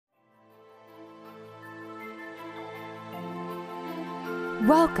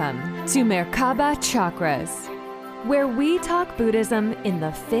Welcome to Merkaba Chakras, where we talk Buddhism in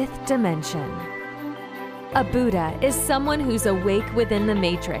the fifth dimension. A Buddha is someone who's awake within the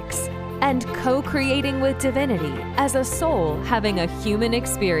matrix and co-creating with divinity as a soul having a human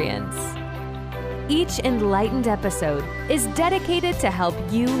experience. Each enlightened episode is dedicated to help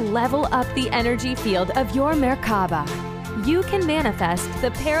you level up the energy field of your Merkaba. You can manifest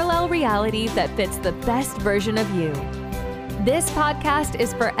the parallel reality that fits the best version of you. This podcast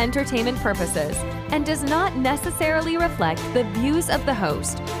is for entertainment purposes and does not necessarily reflect the views of the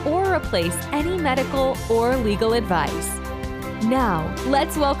host or replace any medical or legal advice. Now,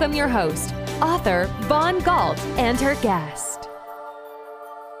 let's welcome your host, author Vaughn Galt, and her guest.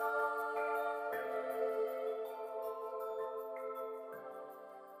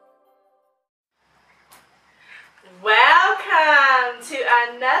 Welcome to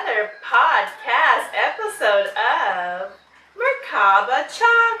another podcast episode of Merkaba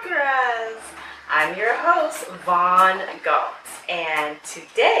Chakras. I'm your host, Vaughn Galt, and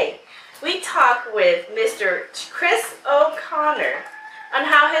today we talk with Mr. Chris O'Connor on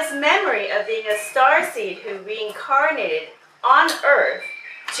how his memory of being a starseed who reincarnated on Earth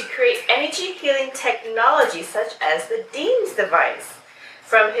to create energy healing technology such as the Deems device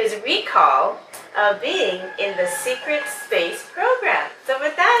from his recall of being in the secret space program. So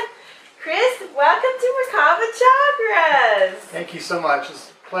with that, Chris, welcome to Merkaba Chakras. Thank you so much. It's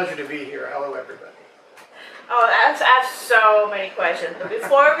a pleasure to be here. Hello, everybody. Oh, I have so many questions. But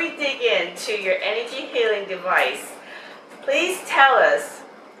before we dig into your energy healing device, please tell us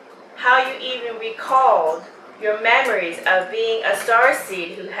how you even recalled your memories of being a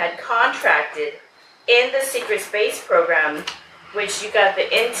starseed who had contracted in the secret space program, which you got the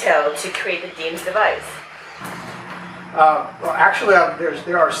intel to create the Deems device. Well, actually,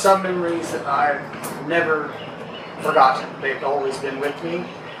 there are some memories that I've never forgotten. They've always been with me.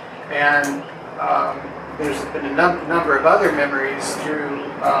 And there's been a number of other memories through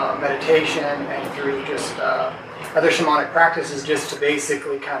meditation and through just other shamanic practices, just to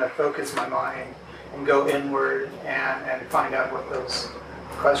basically kind of focus my mind and go inward and find out what those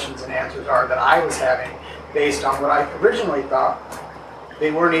questions and answers are that I was having based on what I originally thought. They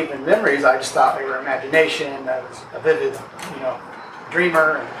weren't even memories. I just thought they were imagination. I was a vivid,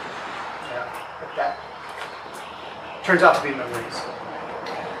 dreamer, and but that turns out to be memories.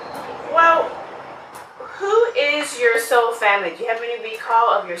 Well, who is your soul family? Do you have any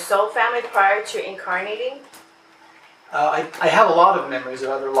recall of your soul family prior to incarnating? I have a lot of memories of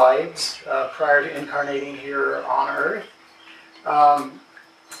other lives prior to incarnating here on Earth.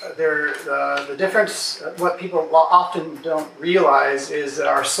 The difference, what people often don't realize, is that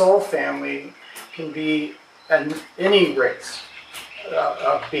our soul family can be any race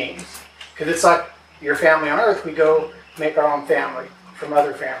of beings. Because it's like your family on Earth, we go make our own family from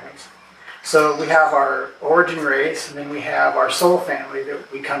other families. So we have our origin race, and then we have our soul family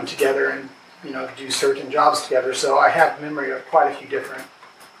that we come together and do certain jobs together. So I have memory of quite a few different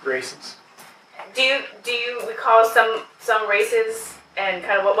races. Do you recall some races? And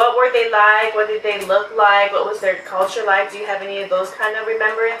kind of what were they like? What did they look like? What was their culture like? Do you have any of those kind of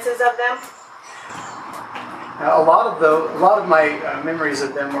remembrances of them? A lot of my memories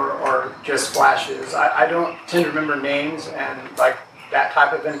of them are just flashes. I don't tend to remember names and like that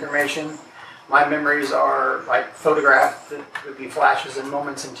type of information. My memories are like photographs that would be flashes and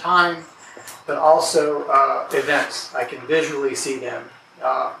moments in time, but also events. I can visually see them.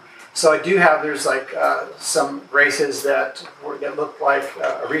 So I do have, there's like some races that looked like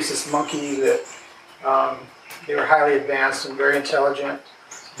a rhesus monkey, that they were highly advanced and very intelligent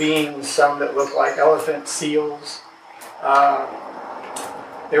beings, some that looked like elephant seals.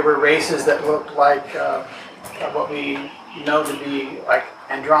 There were races that looked like what we know to be like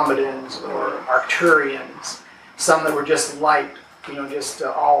Andromedans or Arcturians, some that were just light, just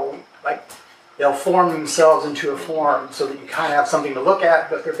all like, they'll form themselves into a form so that you kind of have something to look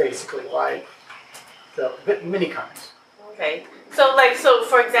at, but they're basically light. So, many kinds. Okay. So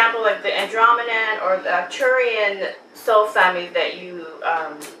for example, like the Andromedan or the Arcturian soul family that you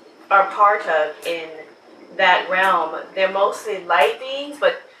are part of in that realm, they're mostly light beings,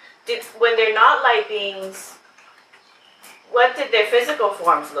 but when they're not light beings, what did their physical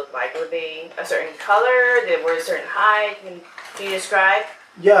forms look like? Were they a certain color? They were a certain height? Can you describe?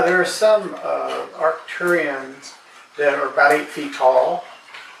 Yeah, there are some Arcturians that are about 8 feet tall.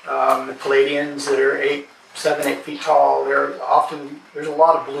 The Palladians that are 7, 8 feet tall. There's a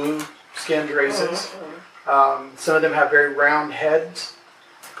lot of blue-skinned races. Mm-hmm. Some of them have very round heads.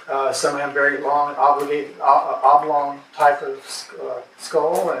 Some have very long, oblong type of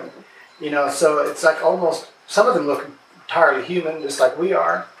skull, and so it's like almost. Some of them look entirely human, just like we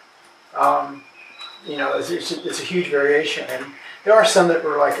are. It's a huge variation, and there are some that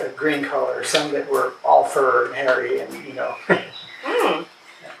were like a green color, some that were all fur and hairy, and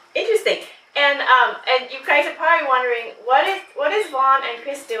Interesting. And you guys are probably wondering what is Vaughn and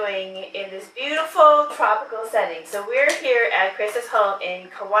Chris doing in this beautiful tropical setting. So we're here at Chris's home in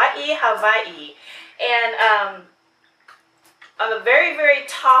Kauai, Hawaii, and on the very, very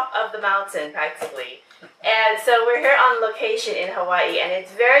top of the mountain, practically. And so we're here on location in Hawaii, and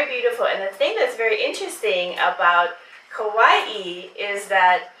it's very beautiful. And the thing that's very interesting about Kauai is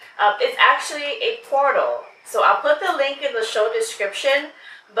that it's actually a portal. So I'll put the link in the show description,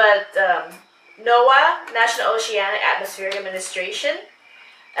 but NOAA, National Oceanic Atmospheric Administration,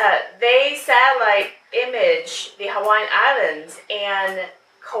 they satellite image the Hawaiian Islands, and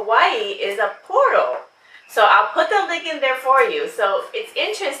Kauai is a portal. So I'll put the link in there for you. So it's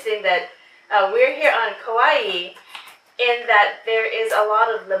interesting that we're here on Kauai, in that there is a lot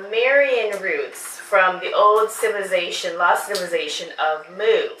of Lemurian roots from the old civilization, lost civilization of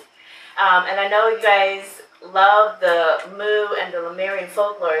Mu. And I know you guys love the Mu and the Lemurian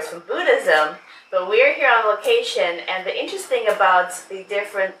folklores from Buddhism, but we're here on location, and the interesting about the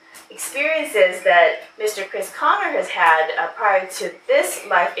different experiences that Mr. Chris Connor has had prior to this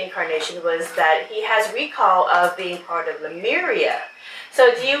life incarnation was that he has recall of being part of Lemuria.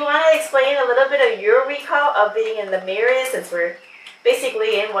 So do you want to explain a little bit of your recall of being in Lemuria, since we're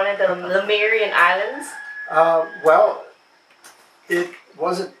basically in one of the Lemurian islands? Well, it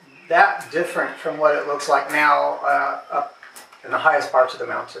wasn't that different from what it looks like now up in the highest parts of the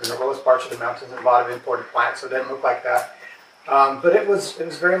mountain. The lowest parts of the mountain, a lot of imported plants, so it didn't look like that. But it was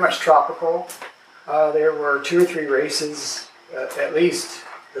very much tropical. There were 2 or 3 races, at least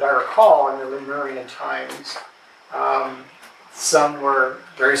that I recall, in the Lemurian times. Some were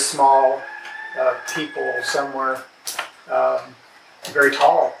very small people, some were very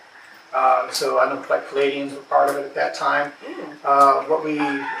tall. So I know like Palladians were part of it at that time. What we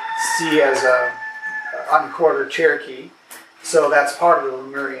see as a uncorded Cherokee, so that's part of the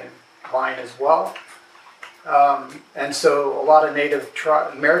Lemurian line as well. And so a lot of Native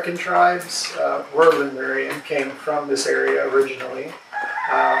American tribes were Lemurian, came from this area originally,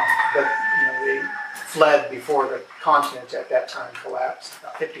 but they fled before the continent at that time collapsed,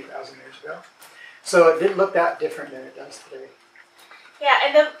 about 50,000 years ago. So it didn't look that different than it does today. Yeah,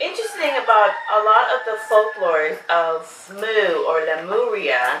 and the interesting thing about a lot of the folklore of Mu or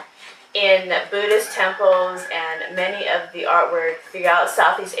Lemuria in Buddhist temples and many of the artwork throughout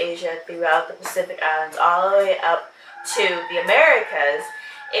Southeast Asia, throughout the Pacific Islands, all the way up to the Americas,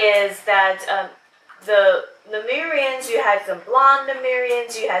 is that the Lemurians, you had some blonde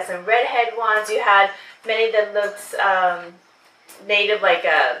Lemurians, you had some redhead ones, you had many that looked native, like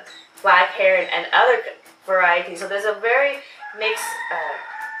black hair and other varieties. So there's a very mixed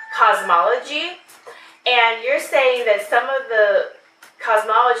cosmology, and you're saying that some of the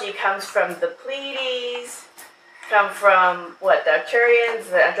cosmology comes from the Pleiades, come from what, the Arcturians,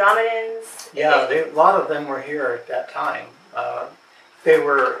 the Andromedans? Yeah, a lot of them were here at that time. They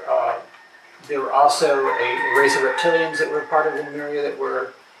were also a race of reptilians that were part of Lemuria that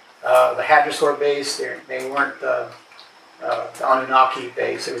were the Hadrosaur base. They weren't the Anunnaki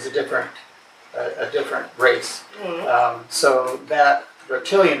base. It was a different race. Mm-hmm. So that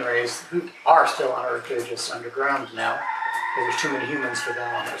reptilian race, who are still on Earth, they're just underground now. There's too many humans for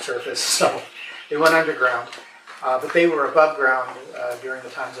them on the surface, so they went underground. But they were above ground during the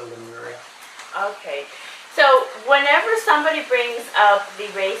times of Lemuria. Okay. So whenever somebody brings up the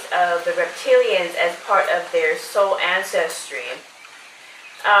race of the reptilians as part of their soul ancestry,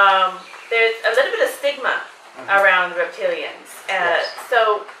 there's a little bit of stigma around reptilians. Yes.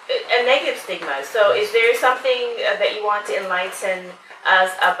 So a negative stigma. So is there something that you want to enlighten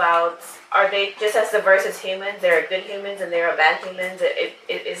us about? Are they just as diverse as humans? There are good humans and there are bad humans.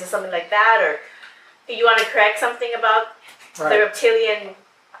 Is it something like that, or do you want to correct something about the reptilian?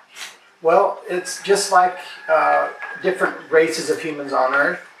 Well, it's just like different races of humans on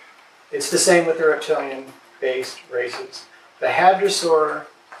Earth. It's the same with the reptilian-based races. The Hadrosaur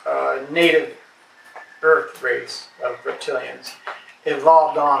native Earth race of reptilians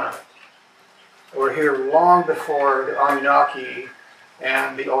evolved on Earth. They were here long before the Anunnaki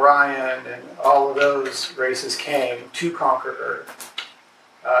and the Orion and all of those races came to conquer Earth.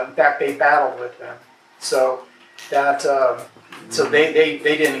 In fact, they battled with them. So that they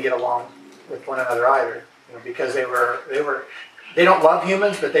didn't get along with one another either, because they don't love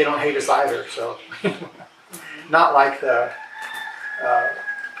humans, but they don't hate us either. So not like the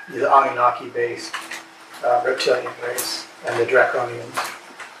Anunnaki-based reptilian race and the Draconians.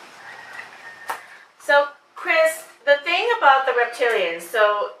 So, Chris, the thing reptilians.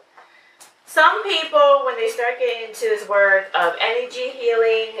 So some people, when they start getting into this work of energy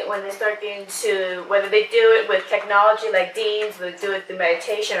healing, when they start getting into, whether they do it with technology like Deems, whether they do it through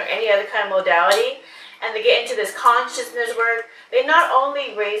meditation or any other kind of modality, and they get into this consciousness work, they not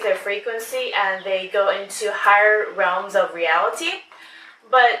only raise their frequency and they go into higher realms of reality,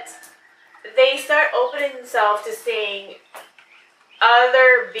 but they start opening themselves to seeing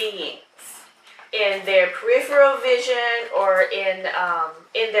other beings in their peripheral vision or in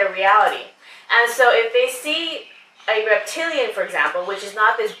their reality. And so if they see a reptilian, for example, which is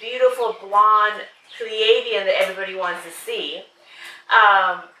not this beautiful blonde Pleiadian that everybody wants to see,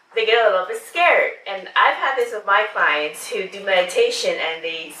 they get a little bit scared. And I've had this with my clients who do meditation and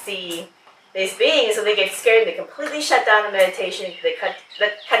they see these beings, so they get scared and they completely shut down the meditation, they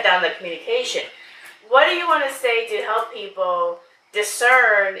cut down the communication. What do you want to say to help people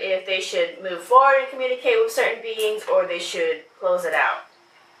discern if they should move forward and communicate with certain beings or they should close it out?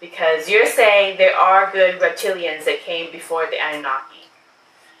 Because you're saying there are good reptilians that came before the Anunnaki.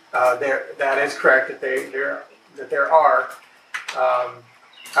 That is correct, that there are.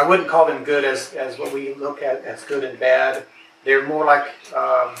 I wouldn't call them good as what we look at as good and bad. They're more like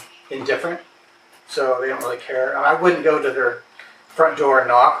indifferent, so they don't really care. I wouldn't go to their front door and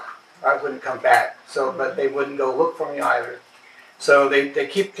knock. I wouldn't come back. So, but they wouldn't go look for me either. So they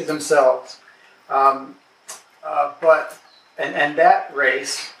keep to themselves. And that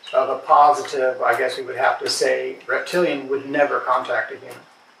race of a positive, I guess we would have to say, reptilian would never contact a human.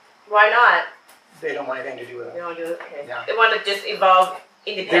 Why not? They don't want anything to do with it. They don't do it. Okay. Yeah. They want to just evolve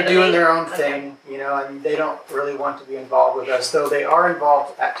independently. They're doing their own thing, and they don't really want to be involved with us. Though they are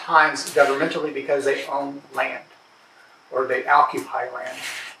involved at times governmentally because they own land or they occupy land.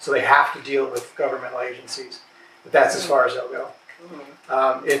 So they have to deal with governmental agencies. But that's as far as they'll go.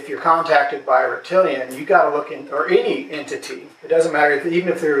 If you're contacted by a reptilian, you got to look in, or any entity. It doesn't matter, even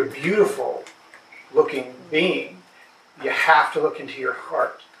if they're a beautiful looking being, you have to look into your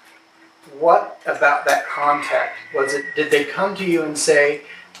heart. What about that contact? Did they come to you and say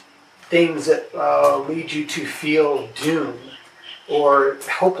things that lead you to feel doom or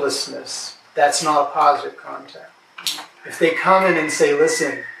hopelessness? That's not a positive contact. If they come in and say,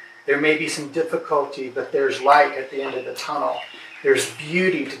 listen, there may be some difficulty, but there's light at the end of the tunnel. There's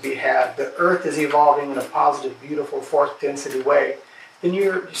beauty to be had. The earth is evolving in a positive, beautiful, fourth density way. Then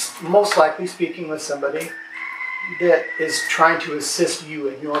you're most likely speaking with somebody that is trying to assist you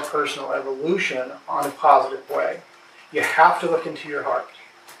in your personal evolution on a positive way. You have to look into your heart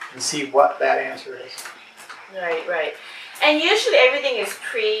and see what that answer is. Right. And usually everything is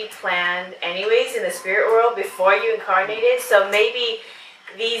pre-planned anyways in the spirit world before you incarnated. So maybe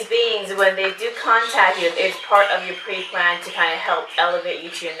these beings, when they do contact you, it's part of your pre-plan to kind of help elevate you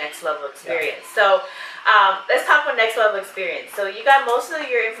to your next level experience. Yeah. So let's talk about next level experience. So you got most of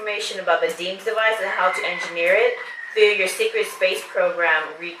your information about the Deems device and how to engineer it through your secret space program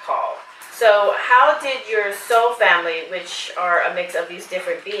recall. So how did your soul family, which are a mix of these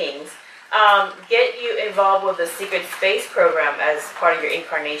different beings, get you involved with the secret space program as part of your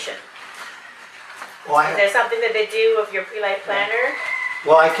incarnation? Is there something that they do with your pre-life planner?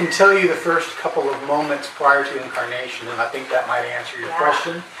 Well, I can tell you the first couple of moments prior to incarnation, and I think that might answer your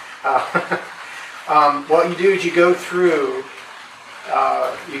question. What you do is you go through,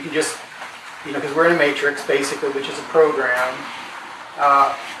 you can just, because we're in a matrix, basically, which is a program,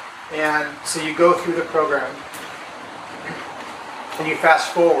 and so you go through the program, and you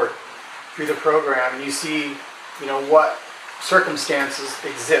fast forward through the program, and you see, what circumstances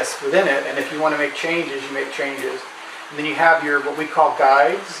exist within it, and if you want to make changes, you make changes. And then you have your, what we call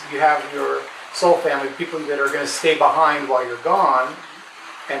guides, you have your soul family, people that are going to stay behind while you're gone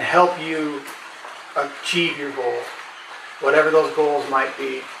and help you achieve your goals, whatever those goals might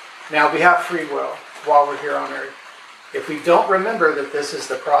be. Now, we have free will while we're here on Earth. If we don't remember that this is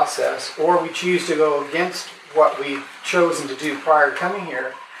the process, or we choose to go against what we've chosen to do prior to coming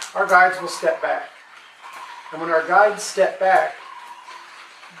here, our guides will step back. And when our guides step back,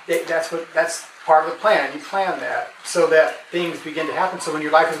 that's part of the plan. You plan that so that things begin to happen. So when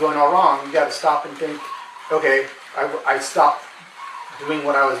your life is going all wrong, you got to stop and think, okay, I stopped doing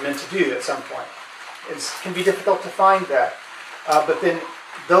what I was meant to do at some point. It can be difficult to find that. But then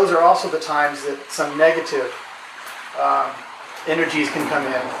those are also the times that some negative energies can come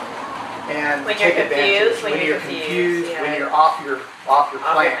in and take advantage. When you're confused, when you're off your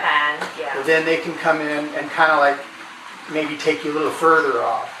plan. Yeah. Then they can come in and kind of like maybe take you a little further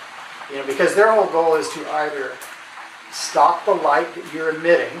off. Because their whole goal is to either stop the light that you're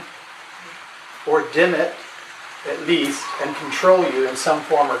emitting or dim it at least and control you in some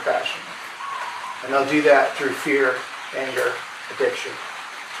form or fashion. And they'll do that through fear, anger, addiction.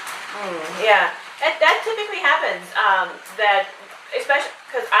 Yeah, that typically happens. That especially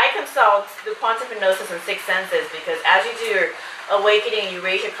because I consult the quantum hypnosis and sixth senses, because as you do your awakening, you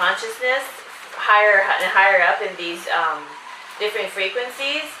raise your consciousness higher and higher up in these different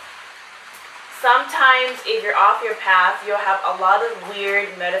frequencies. Sometimes if you're off your path, you'll have a lot of weird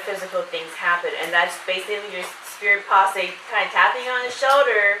metaphysical things happen, and that's basically your spirit posse kind of tapping you on the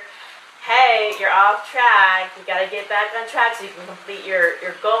shoulder. Hey, you're off track. You got to get back on track so you can complete your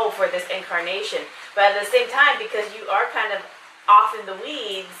goal for this incarnation. But at the same time, because you are kind of off in the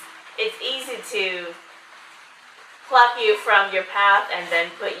weeds, it's easy to pluck you from your path and then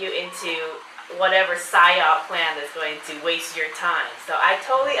put you into whatever psyop plan that's going to waste your time. So I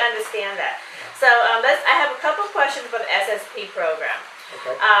totally understand that. So I have a couple questions about the SSP program.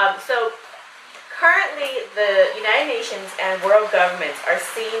 Okay. So currently, the United Nations and world governments are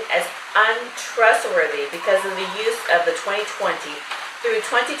seen as untrustworthy because of the use of the 2020 through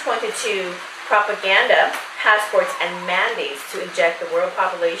 2022 propaganda, passports, and mandates to inject the world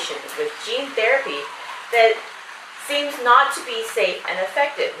population with gene therapy that seems not to be safe and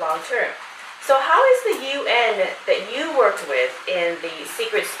effective long term. So how is the UN that you worked with in the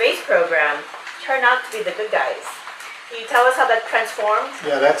secret space program turn out to be the good guys? Can you tell us how that transformed?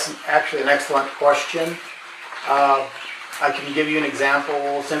 Yeah, that's actually an excellent question. I can give you an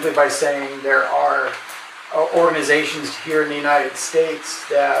example simply by saying there are organizations here in the United States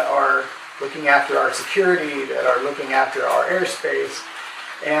that are looking after our security, that are looking after our airspace,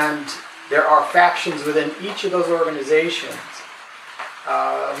 and there are factions within each of those organizations.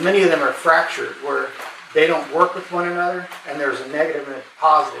 Many of them are fractured, where they don't work with one another, and there's a negative and a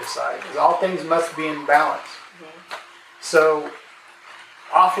positive side, because all things must be in balance. So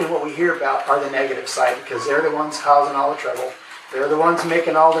often what we hear about are the negative side, because they're the ones causing all the trouble. They're the ones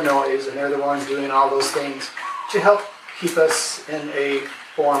making all the noise, and they're the ones doing all those things to help keep us in a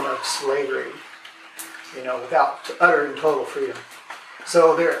form of slavery, without utter and total freedom.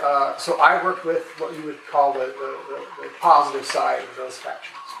 So so I worked with what you would call the positive side of those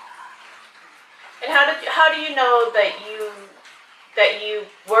factions. And how do you know that you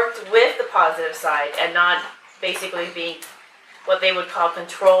worked with the positive side and not basically being what they would call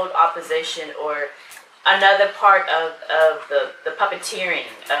controlled opposition, or another part of the puppeteering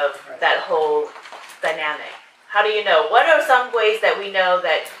of that whole dynamic? How do you know? What are some ways that we know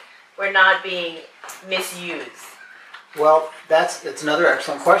that we're not being misused? Well, it's another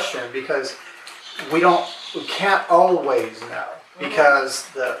excellent question, because we can't always know, because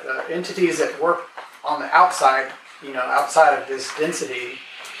the entities that work on the outside, outside of this density,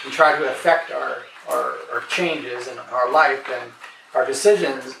 and try to affect our changes in our life and our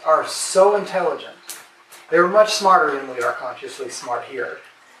decisions, are so intelligent. They're much smarter than we are consciously smart here.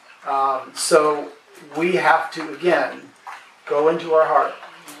 So we have to, again, go into our heart.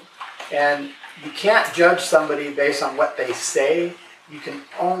 And you can't judge somebody based on what they say. You can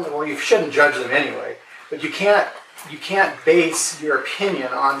you shouldn't judge them anyway, but you can't base your opinion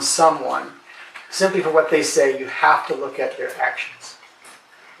on someone simply for what they say. You have to look at their actions.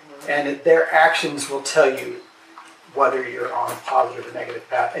 And their actions will tell you whether you're on a positive or negative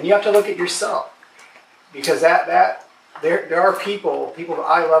path. And you have to look at yourself, because there are people that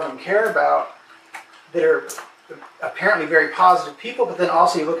I love and care about that are apparently very positive people, but then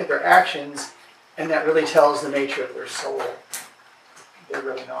also you look at their actions, and that really tells the nature of their soul. They're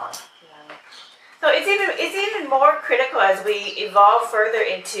really not. Yeah. So it's even more critical as we evolve further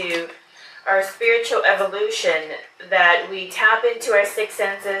into our spiritual evolution, that we tap into our sixth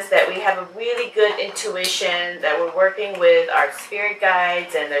senses, that we have a really good intuition, that we're working with our spirit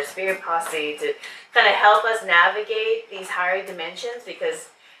guides and their spirit posse to kind of help us navigate these higher dimensions, because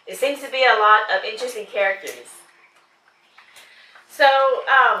it seems to be a lot of interesting characters. So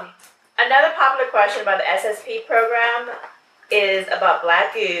another popular question about the SSP program is about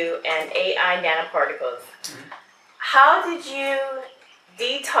black goo and AI nanoparticles. Mm-hmm. How did you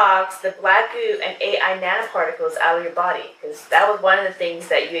detox the black goo and AI nanoparticles out of your body? Because that was one of the things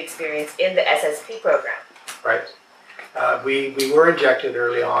that you experienced in the SSP program. Right. We were injected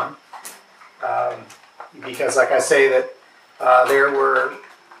early on, because, like I say, that there were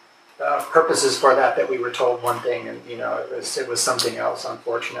purposes for that we were told one thing, and it was something else,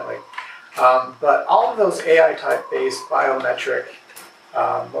 unfortunately. But all of those AI-type-based biometric,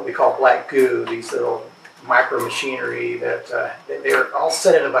 what we call black goo, these little micro machinery, that they're all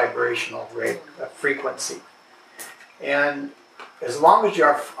set at a vibrational rate, a frequency. And as long as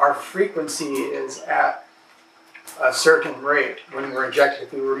our frequency is at a certain rate when we're injected,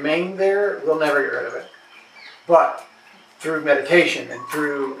 if we remain there, we'll never get rid of it. But through meditation and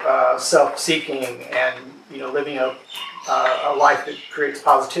through self-seeking and living a life that creates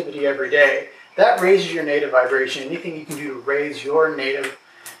positivity every day, that raises your native vibration. Anything you can do to raise your native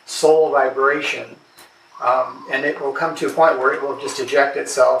soul vibration, and it will come to a point where it will just eject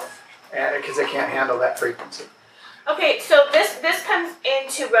itself because it can't handle that frequency. Okay, so this comes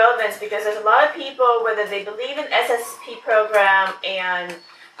into relevance because there's a lot of people, whether they believe in SSP program and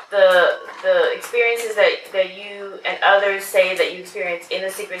the experiences that you and others say that you experience in the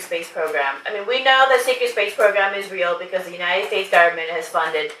secret space program. I mean, we know the secret space program is real because the United States government has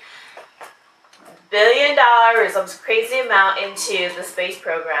funded $1 billion or some crazy amount into the space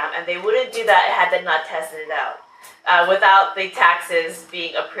program, and they wouldn't do that had they not tested it out without the taxes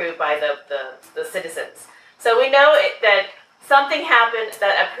being approved by the citizens. So we know that something happened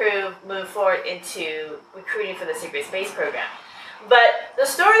that moved forward into recruiting for the secret space program. But the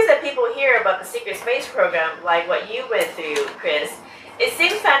stories that people hear about the secret space program, like what you went through, Chris, it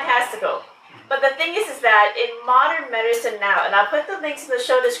seems fantastical. But the thing is that in modern medicine now, and I'll put the links in the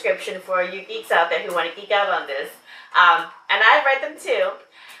show description for you geeks out there who want to geek out on this, and I've read them too,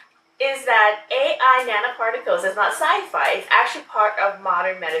 is that AI nanoparticles is not sci-fi. It's actually part of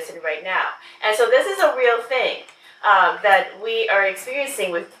modern medicine right now. And so this is a real thing that we are experiencing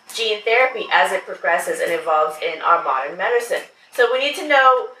with gene therapy as it progresses and evolves in our modern medicine. So we need to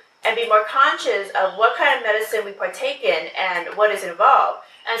know and be more conscious of what kind of medicine we partake in and what is involved.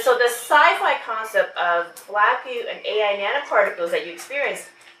 And so the sci-fi concept of black goo and AI nanoparticles that you experience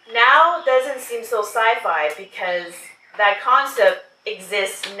now doesn't seem so sci-fi because that concept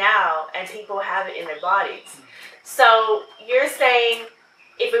exists now and people have it in their bodies. So you're saying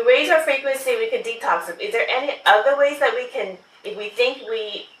if we raise our frequency, we can detox it. Is there any other ways that we can, if we think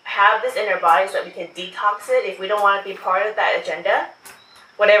we have this in our bodies, that we can detox it if we don't want to be part of that agenda,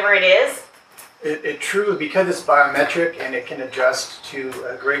 whatever it is? It truly, because it's biometric and it can adjust to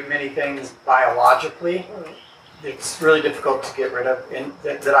a great many things biologically, it's really difficult to get rid of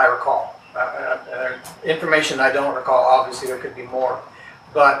that I recall. Information I don't recall, obviously there could be more,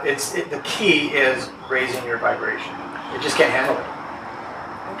 but the key is raising your vibration. You just can't handle it.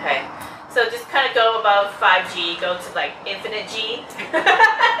 Okay, so just kind of go above 5G, go to like infinite G.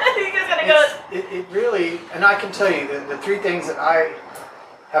 You're just gonna go. It really, and I can tell you the three things that I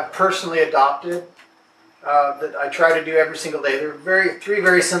have personally adopted that I try to do every single day. They're three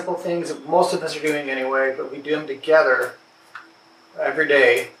very simple things that most of us are doing anyway, but we do them together every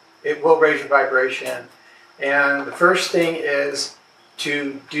day. It will raise your vibration. And the first thing is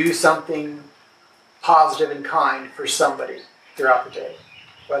to do something positive and kind for somebody throughout the day.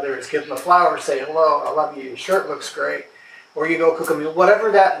 Whether it's give them a flower, say hello, I love you, your shirt looks great, or you go cook a meal,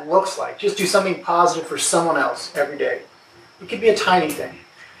 whatever that looks like. Just do something positive for someone else every day. It could be a tiny thing.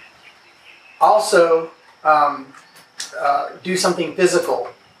 Also, do something physical,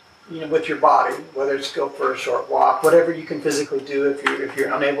 with your body, whether it's go for a short walk, whatever you can physically do. If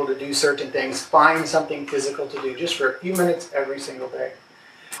you're unable to do certain things, find something physical to do just for a few minutes every single day.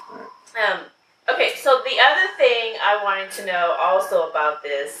 Okay, so the other thing I wanted to know also about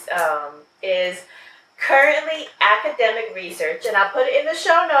this is currently academic research, and I'll put it in the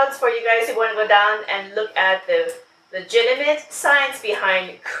show notes for you guys who want to go down and look at the legitimate science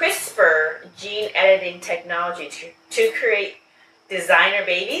behind CRISPR gene editing technology to create designer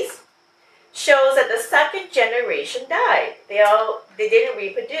babies, shows that the second generation died. They didn't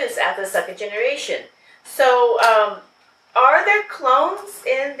reproduce after the second generation. So are there clones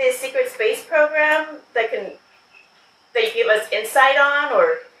in the secret space program that you give us insight on,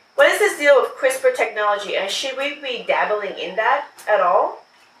 or what is this deal with CRISPR technology, and should we be dabbling in that at all?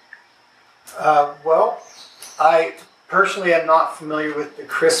 Well, I personally am not familiar with the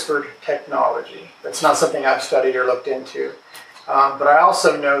CRISPR technology. That's not something I've studied or looked into. But I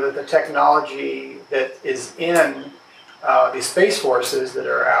also know that the technology that is in the space forces that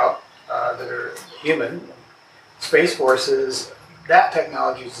are out, that are human space forces, that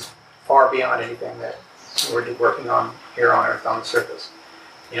technology is far beyond anything that we're working on here on Earth on the surface.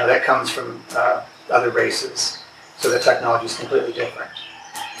 That comes from other races, so the technology is completely different.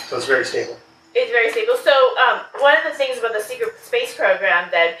 So it's very stable. It's very stable. So one of the things about the secret space program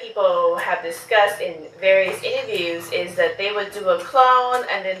that people have discussed in various interviews is that they would do a clone,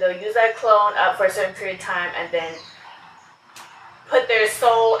 and then they'll use that clone up for a certain period of time and then put their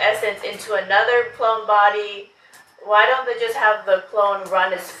soul essence into another clone body. Why don't they just have the clone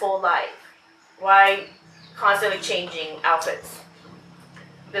run its full life? Why constantly changing outfits?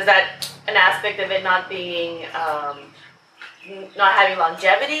 Is that an aspect of it not being... not having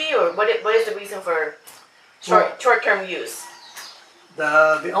longevity, or what is the reason for short-term use?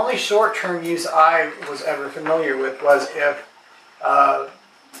 The only short-term use I was ever familiar with was if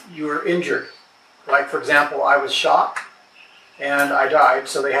you were injured. Like, for example, I was shot and I died,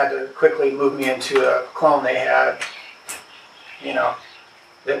 so they had to quickly move me into a clone they had,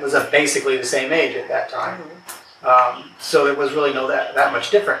 that was Mm-hmm. basically the same age at that time. So there was really no that much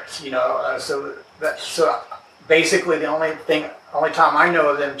difference, so basically the only time I know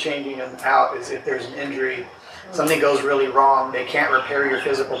of them changing them out is if there's an injury, something goes really wrong, they can't repair your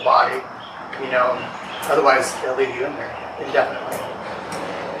physical body, otherwise they'll leave you in there indefinitely.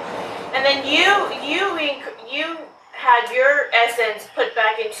 And then you had your essence put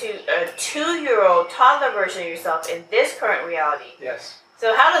back into a 2-year-old toddler version of yourself in this current reality. Yes.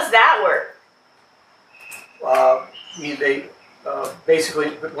 So how does that work? They basically,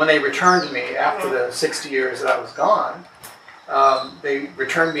 when they returned me after the 60 years that I was gone, they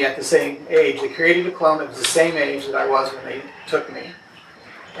returned me at the same age. They created a clone that was the same age that I was when they took me.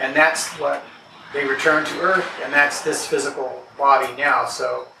 And that's what they returned to Earth, and that's this physical body now.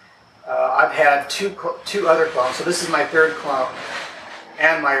 So I've had two other clones. So this is my third clone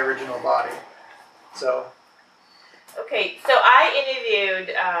and my original body. So. Okay, so I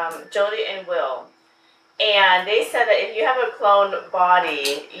interviewed Jody and Will, and they said that if you have a clone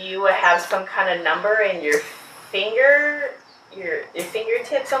body, you would have some kind of number in your fingertip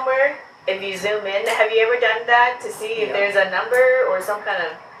somewhere. If you zoom in, have you ever done that to see if there's a number or some kind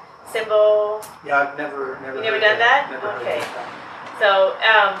of symbol? Yeah, I've never. You never done that? Never okay. Heard that.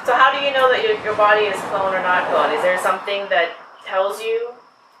 So how do you know that your body is clone or not clone? Is there something that tells you?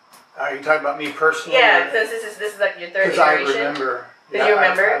 Are you talking about me personally? Yeah, since this is like your third Because I generation. remember. Did you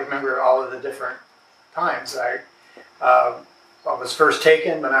remember? I remember all of the different times. I was first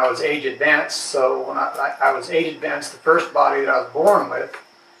taken when I was age advanced. So when I was age advanced, the first body that I was born with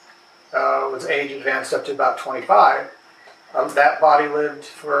was age advanced up to about 25. That body lived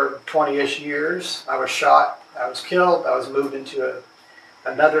for 20-ish years. I was shot. I was killed. I was moved into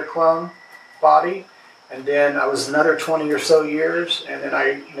another clone body. And then I was another 20 or so years, and then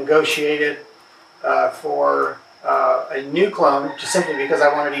I negotiated for a new clone, just simply because I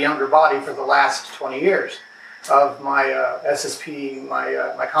wanted a younger body for the last 20 years of my SSP,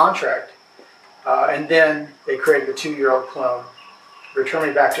 my contract. And then they created a 2-year-old clone, returned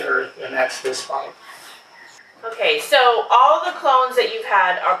me back to Earth, and that's this body. Okay, so all the clones that you've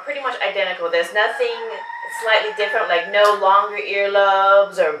had are pretty much identical. There's nothing slightly different, like no longer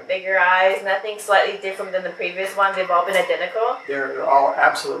earlobes or bigger eyes, nothing slightly different than the previous ones. They've all been identical? They're all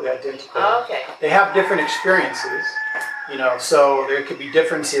absolutely identical. Oh, okay. They have different experiences, so there could be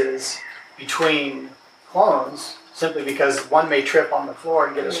differences between clones simply because one may trip on the floor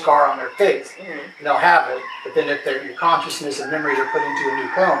and get a scar on their face. And they'll have it, but then if your consciousness and memories are put into a new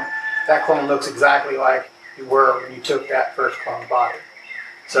clone, that clone looks exactly like you were when you took that first clone body.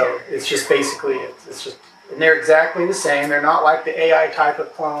 So it's just basically, it's just, and they're exactly the same. They're not like the AI type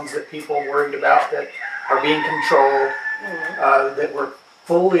of clones that people worried about that are being controlled, that were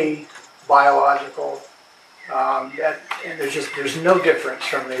fully biological. And there's no difference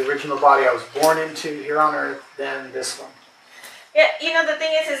from the original body I was born into here on Earth than this one. Yeah, the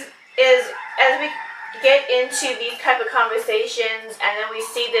thing is as we get into these type of conversations and then we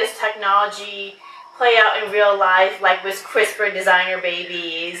see this technology play out in real life, like with CRISPR designer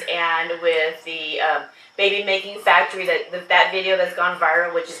babies and with the baby making factory, that video that's gone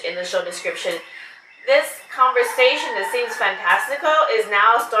viral, which is in the show description. This conversation that seems fantastical is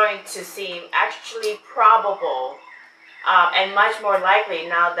now starting to seem actually probable and much more likely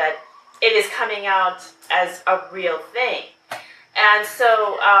now that it is coming out as a real thing. And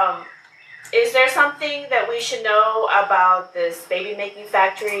so is there something that we should know about this baby making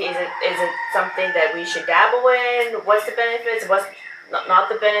factory? Is it something that we should dabble in? What's the benefits? What's not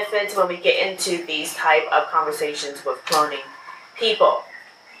the benefits when we get into these type of conversations with cloning people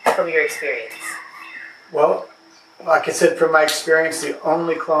from your experience? Well, like I said, from my experience, the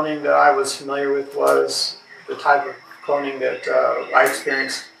only cloning that I was familiar with was the type of cloning that I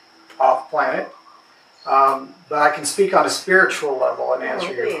experienced off planet. But I can speak on a spiritual level and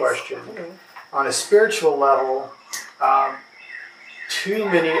answer your question. On a spiritual level, too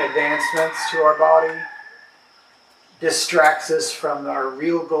many advancements to our body distracts us from our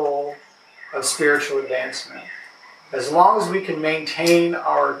real goal of spiritual advancement. As long as we can maintain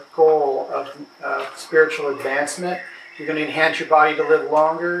our goal of spiritual advancement, you're going to enhance your body to live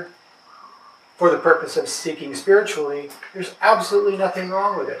longer for the purpose of seeking spiritually. There's absolutely nothing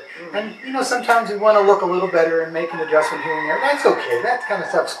wrong with it. And sometimes we want to look a little better and make an adjustment here and there. That's okay. That kind of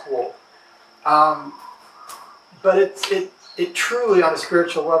stuff's cool. But it truly, on a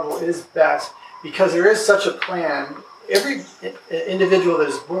spiritual level, is best because there is such a plan. every individual that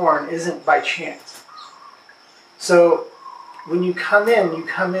is born isn't by chance. So when you come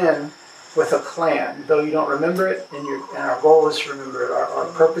in with a plan, though you don't remember it, and our goal is to remember it.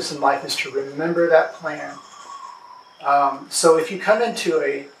 Our purpose in life is to remember that plan. So if you come into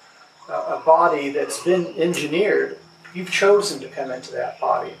a body that's been engineered, you've chosen to come into that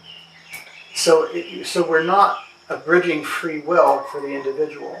body. So we're not abridging free will for the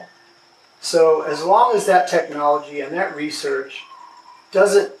individual. So as long as that technology and that research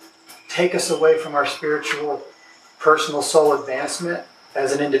doesn't take us away from our spiritual, personal soul advancement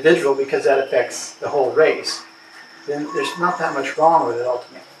as an individual, because that affects the whole race, then there's not that much wrong with it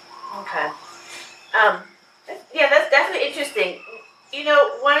ultimately. Okay. Yeah, that's definitely interesting. You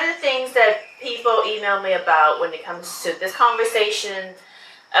know, one of the things that people email me about when it comes to this conversation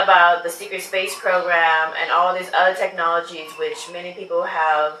about the secret space program and all these other technologies, which many people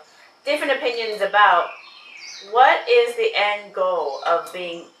have different opinions about, what is the end goal of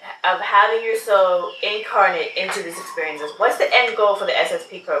having your soul incarnate into these experiences? What's the end goal for the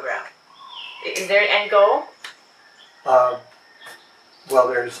SSP program? Is there an end goal? Well,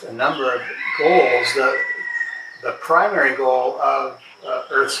 there's a number of goals. The primary goal of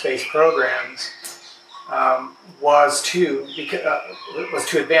Earth space programs was to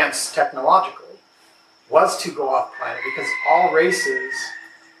advance technologically, was to go off planet, because all races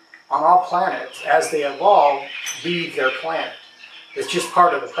on all planets, as they evolve, leave their planet. It's just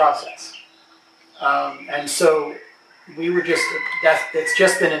part of the process. And so it's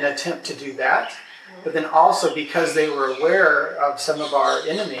just been an attempt to do that. But then also because they were aware of some of our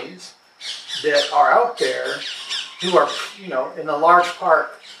enemies that are out there, who are, in a large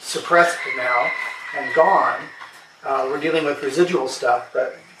part suppressed now and gone. We're dealing with residual stuff,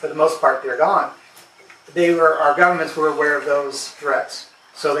 but for the most part they're gone. Our governments were aware of those threats.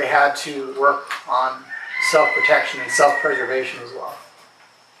 So they had to work on self-protection and self-preservation as well.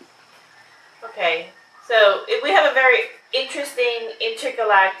 Okay, so if we have a very interesting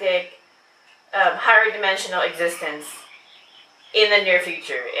intergalactic higher dimensional existence in the near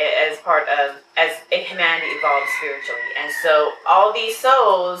future as humanity evolves spiritually. And so all these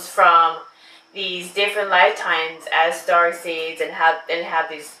souls from these different lifetimes as starseeds and have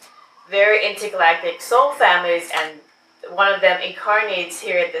these very intergalactic soul families, and one of them incarnates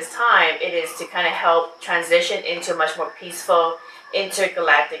here at this time, it is to kind of help transition into a much more peaceful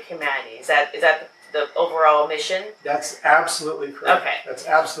intergalactic humanity. Is that the overall mission? That's absolutely correct. Okay. That's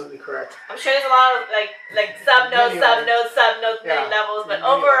absolutely correct. I'm sure there's a lot of like sub-notes, many levels, but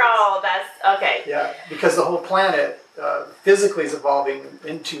overall that's okay. Yeah, because the whole planet physically is evolving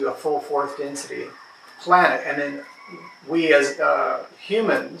into a full fourth density planet, and then we as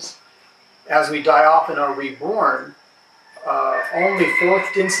humans, as we die off and are reborn, only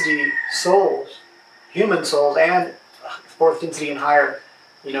fourth density souls, human souls, and fourth density and higher,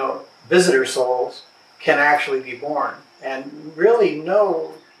 visitor souls can actually be born. And really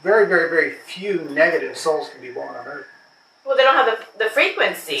very, very, very few negative souls can be born on Earth. Well, they don't have the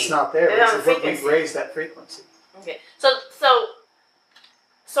frequency. It's not there. They don't have the frequency. We've raised that frequency. Okay. So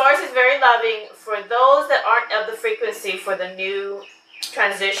Source is very loving for those that aren't of the frequency for the new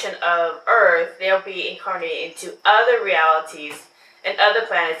transition of Earth. They'll be incarnated into other realities and other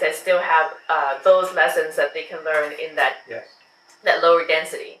planets that still have those lessons that they can learn in that lower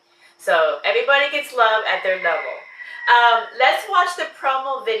density. So everybody gets love at their level. Let's watch the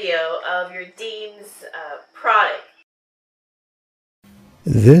promo video of your Deems product.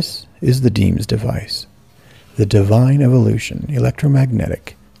 This is the Deems device, the Divine Evolution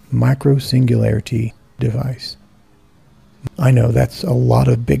Electromagnetic Microsingularity Device. I know that's a lot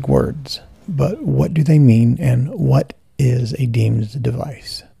of big words, but what do they mean, and what is a Deems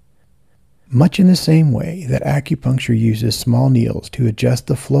device? Much in the same way that acupuncture uses small needles to adjust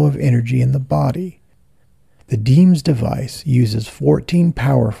the flow of energy in the body, the Deems device uses 14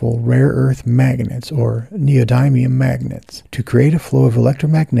 powerful rare earth magnets, or neodymium magnets, to create a flow of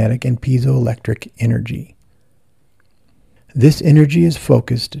electromagnetic and piezoelectric energy. This energy is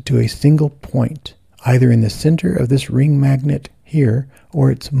focused to a single point, either in the center of this ring magnet here, or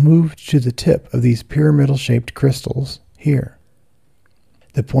it's moved to the tip of these pyramidal-shaped crystals here.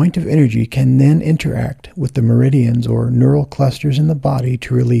 The point of energy can then interact with the meridians or neural clusters in the body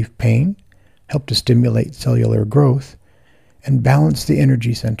to relieve pain, help to stimulate cellular growth, and balance the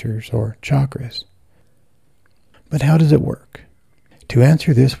energy centers or chakras. But how does it work? To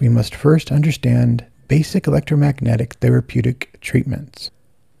answer this, we must first understand basic electromagnetic therapeutic treatments.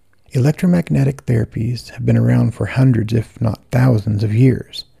 Electromagnetic therapies have been around for hundreds, if not thousands, of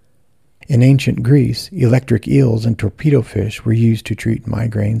years. In ancient Greece, electric eels and torpedo fish were used to treat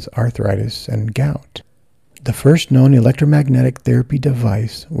migraines, arthritis, and gout. The first known electromagnetic therapy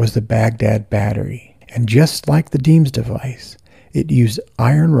device was the Baghdad battery, and just like the Deems device, it used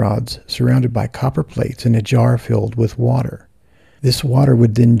iron rods surrounded by copper plates in a jar filled with water. This water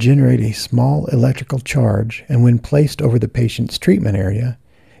would then generate a small electrical charge, and when placed over the patient's treatment area,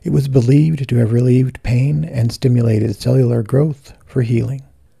 it was believed to have relieved pain and stimulated cellular growth for healing.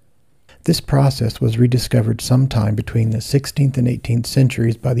 This process was rediscovered sometime between the 16th and 18th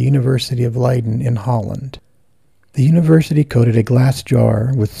centuries by the University of Leiden in Holland. The university coated a glass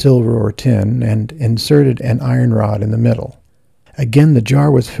jar with silver or tin and inserted an iron rod in the middle. Again, the jar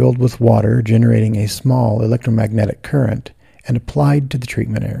was filled with water, generating a small electromagnetic current, and applied to the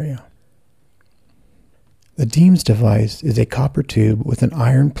treatment area. The Deems device is a copper tube with an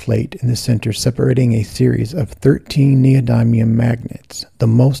iron plate in the center separating a series of 13 neodymium magnets, the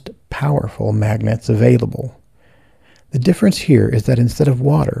most powerful magnets available. The difference here is that instead of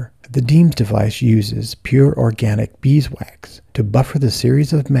water, the Deems device uses pure organic beeswax to buffer the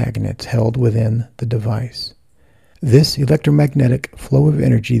series of magnets held within the device. This electromagnetic flow of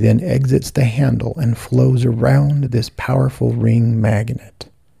energy then exits the handle and flows around this powerful ring magnet.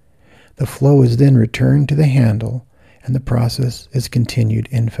 The flow is then returned to the handle, and the process is continued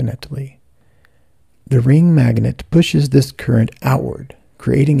infinitely. The ring magnet pushes this current outward,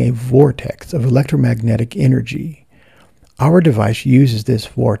 creating a vortex of electromagnetic energy. Our device uses this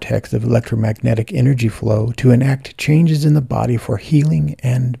vortex of electromagnetic energy flow to enact changes in the body for healing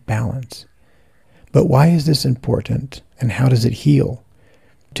and balance. But why is this important, and how does it heal?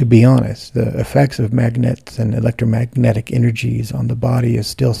 To be honest, the effects of magnets and electromagnetic energies on the body is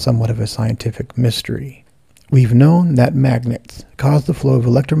still somewhat of a scientific mystery. We've known that magnets cause the flow of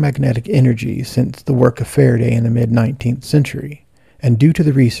electromagnetic energy since the work of Faraday in the mid-19th century, and due to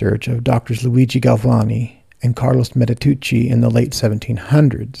the research of Drs. Luigi Galvani and Carlos Meditucci in the late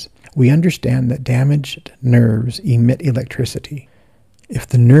 1700s, we understand that damaged nerves emit electricity. If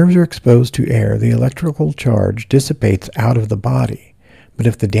the nerves are exposed to air, the electrical charge dissipates out of the body. But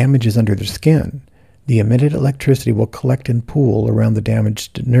if the damage is under the skin, the emitted electricity will collect and pool around the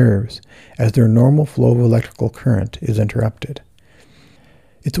damaged nerves as their normal flow of electrical current is interrupted.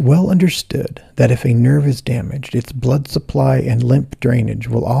 It's well understood that if a nerve is damaged, its blood supply and lymph drainage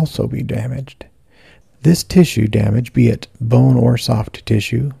will also be damaged. This tissue damage, be it bone or soft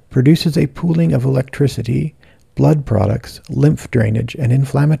tissue, produces a pooling of electricity, blood products, lymph drainage, and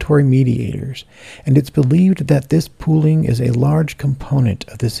inflammatory mediators, and it's believed that this pooling is a large component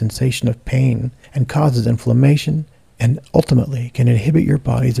of the sensation of pain and causes inflammation and ultimately can inhibit your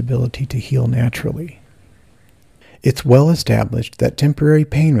body's ability to heal naturally. It's well established that temporary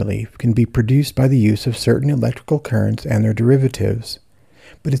pain relief can be produced by the use of certain electrical currents and their derivatives,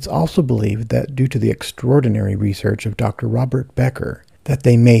 but it's also believed that due to the extraordinary research of Dr. Robert Becker, that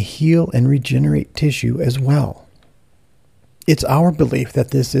they may heal and regenerate tissue as well. It's our belief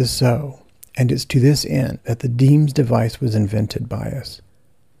that this is so, and it's to this end that the Deems device was invented by us.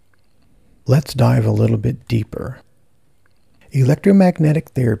 Let's dive a little bit deeper.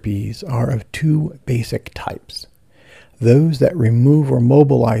 Electromagnetic therapies are of two basic types: those that remove or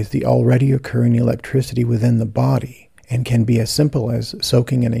mobilize the already occurring electricity within the body, and can be as simple as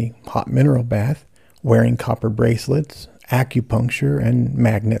soaking in a hot mineral bath, wearing copper bracelets, acupuncture, and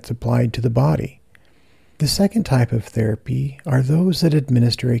magnets applied to the body. The second type of therapy are those that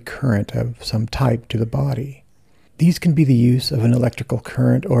administer a current of some type to the body. These can be the use of an electrical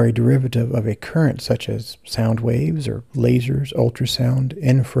current or a derivative of a current such as sound waves or lasers, ultrasound,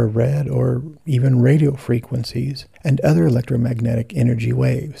 infrared, or even radio frequencies and other electromagnetic energy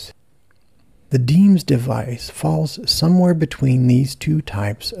waves. The Deems device falls somewhere between these two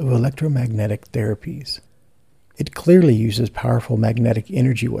types of electromagnetic therapies. It clearly uses powerful magnetic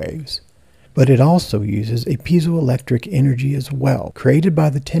energy waves, but it also uses a piezoelectric energy as well, created by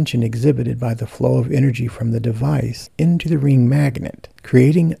the tension exhibited by the flow of energy from the device into the ring magnet,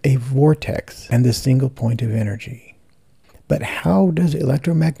 creating a vortex and the single point of energy. But how does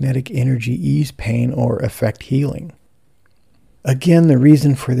electromagnetic energy ease pain or affect healing? Again, the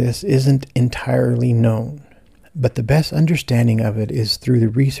reason for this isn't entirely known, but the best understanding of it is through the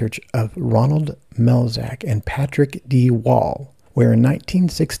research of Ronald Melzack and Patrick D. Wall, where in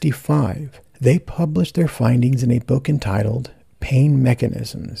 1965 they published their findings in a book entitled Pain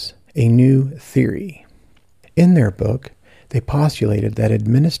Mechanisms, a New Theory. In their book, they postulated that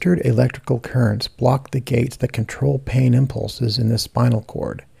administered electrical currents block the gates that control pain impulses in the spinal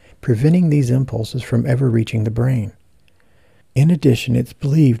cord, preventing these impulses from ever reaching the brain. In addition, it's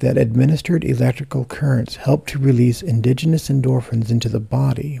believed that administered electrical currents help to release endogenous endorphins into the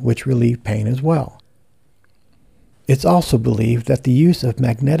body, which relieve pain as well. It's also believed that the use of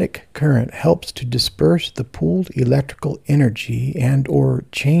magnetic current helps to disperse the pooled electrical energy and or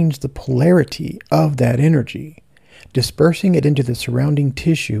change the polarity of that energy, dispersing it into the surrounding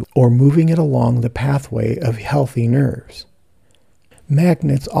tissue or moving it along the pathway of healthy nerves.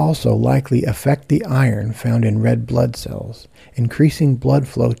 Magnets also likely affect the iron found in red blood cells, increasing blood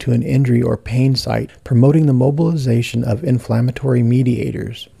flow to an injury or pain site, promoting the mobilization of inflammatory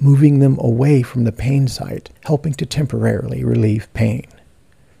mediators, moving them away from the pain site, helping to temporarily relieve pain.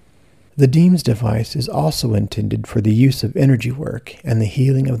 The Deems device is also intended for the use of energy work and the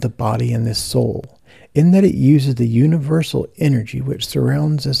healing of the body and the soul, in that it uses the universal energy which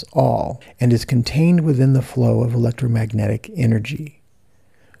surrounds us all and is contained within the flow of electromagnetic energy.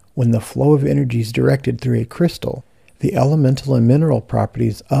 When the flow of energy is directed through a crystal, the elemental and mineral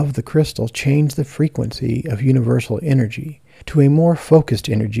properties of the crystal change the frequency of universal energy to a more focused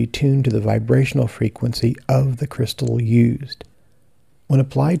energy tuned to the vibrational frequency of the crystal used. When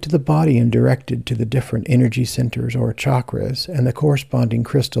applied to the body and directed to the different energy centers or chakras and the corresponding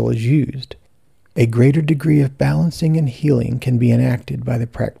crystal is used, a greater degree of balancing and healing can be enacted by the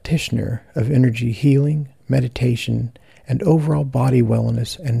practitioner of energy healing, meditation, and overall body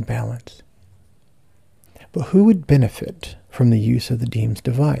wellness and balance. But who would benefit from the use of the Deems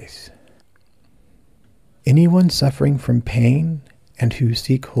device? Anyone suffering from pain and who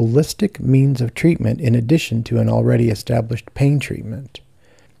seek holistic means of treatment in addition to an already established pain treatment.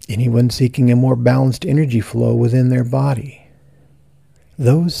 Anyone seeking a more balanced energy flow within their body.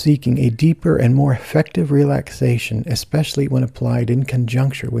 Those seeking a deeper and more effective relaxation, especially when applied in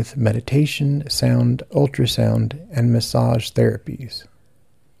conjunction with meditation, sound, ultrasound, and massage therapies.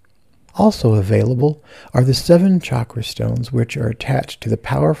 Also available are the 7 chakra stones, which are attached to the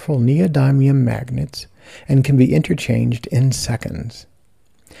powerful neodymium magnets and can be interchanged in seconds.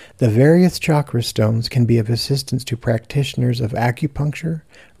 The various chakra stones can be of assistance to practitioners of acupuncture,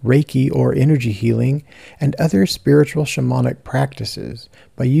 Reiki or energy healing, and other spiritual shamanic practices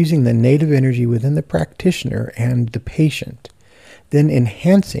by using the native energy within the practitioner and the patient, then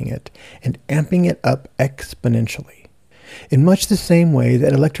enhancing it and amping it up exponentially. In much the same way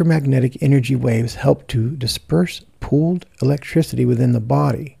that electromagnetic energy waves help to disperse pooled electricity within the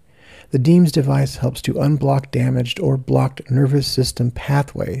body, the Deems device helps to unblock damaged or blocked nervous system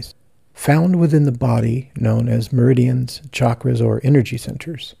pathways found within the body known as meridians, chakras, or energy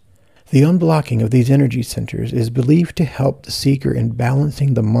centers. The unblocking of these energy centers is believed to help the seeker in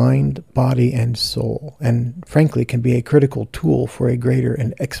balancing the mind, body, and soul, and frankly can be a critical tool for a greater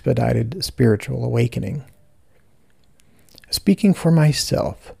and expedited spiritual awakening. Speaking for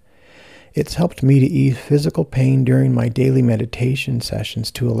myself, it's helped me to ease physical pain during my daily meditation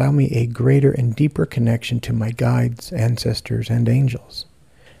sessions to allow me a greater and deeper connection to my guides, ancestors, and angels.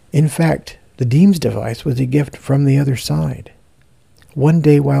 In fact, the Deems device was a gift from the other side. One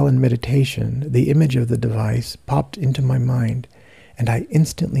day while in meditation, the image of the device popped into my mind, and I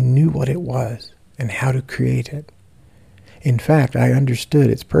instantly knew what it was and how to create it. In fact, I understood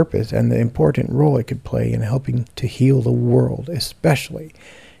its purpose and the important role it could play in helping to heal the world, especially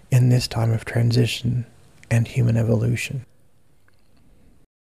in this time of transition and human evolution.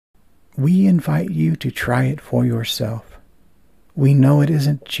 We invite you to try it for yourself. We know it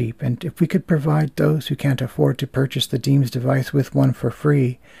isn't cheap, and if we could provide those who can't afford to purchase the Deems device with one for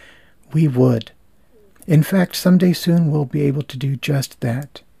free, we would. In fact, someday soon we'll be able to do just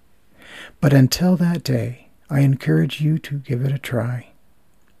that. But until that day, I encourage you to give it a try.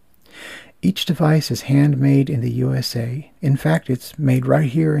 Each device is handmade in the USA. In fact, it's made right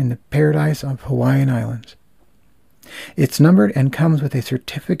here in the paradise of Hawaiian Islands. It's numbered and comes with a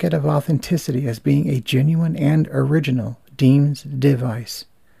certificate of authenticity as being a genuine and original Deems device.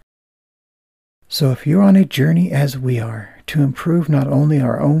 So if you're on a journey as we are to improve not only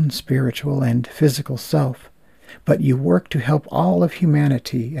our own spiritual and physical self, but you work to help all of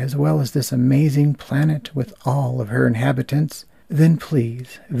humanity as well as this amazing planet with all of her inhabitants, then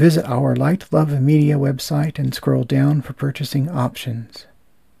please visit our Light Love Media website and scroll down for purchasing options.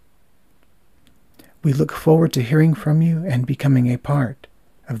 We look forward to hearing from you and becoming a part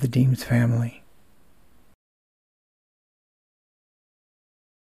of the Deems family.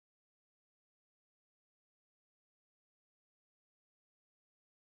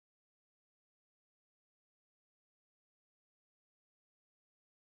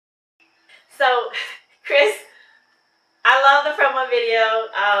 So, Chris, I love the promo video.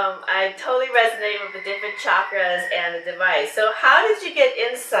 I totally resonate with the different chakras and the device. So how did you get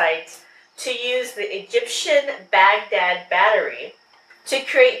insight to use the Egyptian Baghdad battery to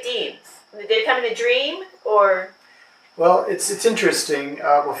create Deems? Did it come in a dream or Well, it's interesting.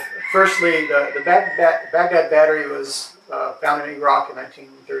 Well, firstly, the Baghdad battery was found in Iraq in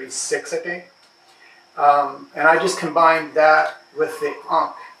 1936, I think. And I just combined that with the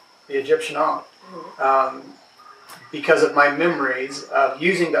Ankh, the Egyptian Ankh, because of my memories of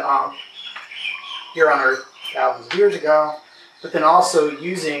using the Ankh here on Earth thousands of years ago, but then also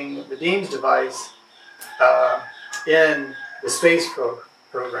using the Deems device in the space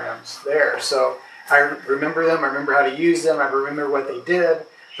programs there. So I remember them. I remember how to use them. I remember what they did.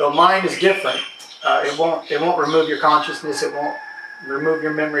 Though mine is different. It won't remove your consciousness. It won't remove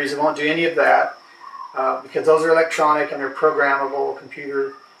your memories. It won't do any of that because those are electronic and they're programmable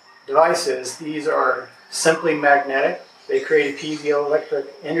computer devices. These are simply magnetic. They create a piezoelectric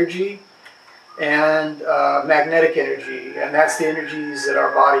energy and magnetic energy, and that's the energies that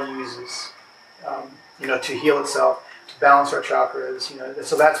our body uses, to heal itself, to balance our chakras.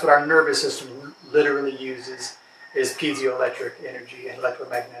 So that's what our nervous system literally uses is piezoelectric energy and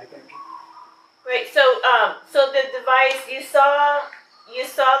electromagnetic energy. Right. So, so the device you saw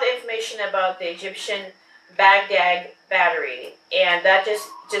the information about the Egyptian Baghdad battery, and that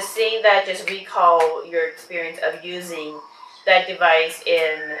just seeing that just recall your experience of using that device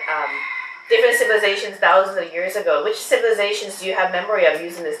in different civilizations thousands of years ago. Which civilizations do you have memory of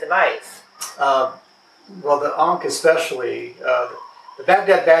using this device? Well, the Ankh especially. The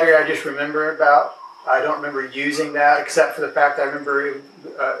Baghdad battery I just remember about. I don't remember using that except for the fact I remember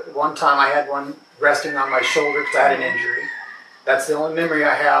one time I had one resting on my shoulder because I had an injury. That's the only memory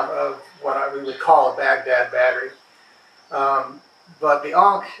I have of what we would call a Baghdad battery. But the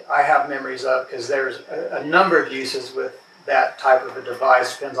Ankh I have memories of because there's a number of uses with that type of a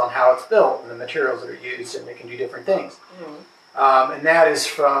device. Depends on how it's built and the materials that are used, and they can do different things. And that is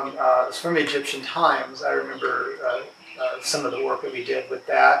from Egyptian times. I remember some of the work that we did with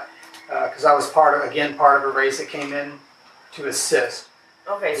that because I was part of a race that came in to assist.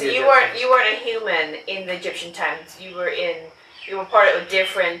 Okay, so you weren't a human in the Egyptian times. You were part of a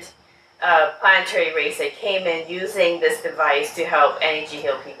different planetary race that came in using this device to help energy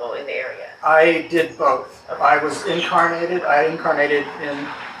heal people in the area. I did both. Okay. I incarnated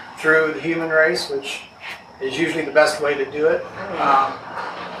through the human race, which is usually the best way to do it.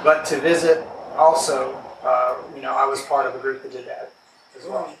 But to visit also, I was part of a group that did that as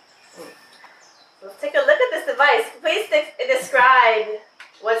well. Let's take a look at this device. Please describe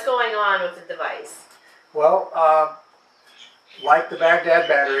what's going on with the device. Well, like the Baghdad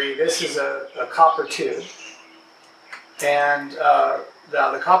battery, this is a copper tube. And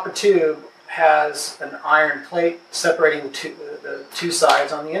the copper tube has an iron plate separating the two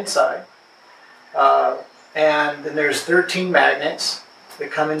sides on the inside. And then there's 13 magnets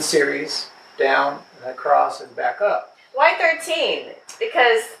that come in series, down and across and back up. Why 13?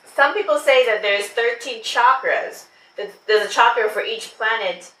 Because some people say that there's 13 chakras. There's a chakra for each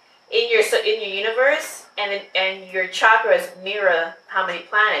planet in your universe, and your chakras mirror how many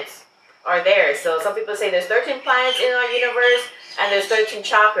planets are there. So some people say there's 13 planets in our universe, and there's 13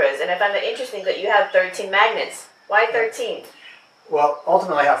 chakras. And I find it interesting that you have 13 magnets. Why 13? Well,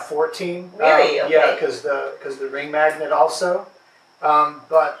 ultimately I have 14. Really? Okay. Yeah, because the ring magnet also.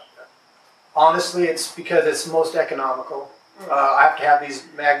 But honestly, it's because it's most economical. I have to have these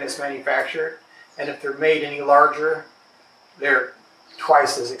magnets manufactured, and if they're made any larger, they're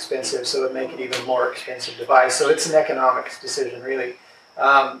twice as expensive, so it would make it even more expensive device. So it's an economics decision, really.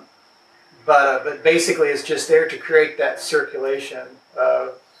 But basically, it's just there to create that circulation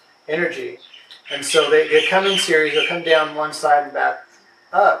of energy. And so they come in series. They'll come down one side and back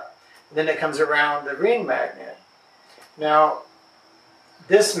up. And then it comes around the ring magnet. Now,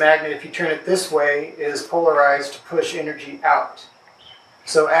 this magnet, if you turn it this way, is polarized to push energy out.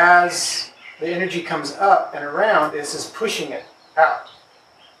 So as the energy comes up and around, it's just pushing it out.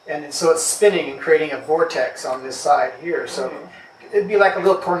 And so it's spinning and creating a vortex on this side here. So it'd be like a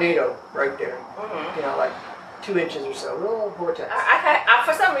little tornado right there. Like 2 inches or so, a little vortex. I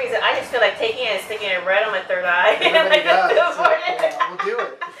for some reason, I just feel like taking it and sticking it right on my third eye. Everybody does. We'll do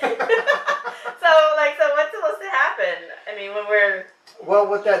it. So what's supposed to happen? I mean, when we're... Well,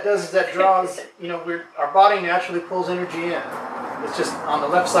 what that does is that draws, our body naturally pulls energy in. It's just on the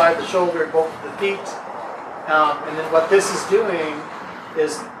left side of the shoulder, both of the feet. And then what this is doing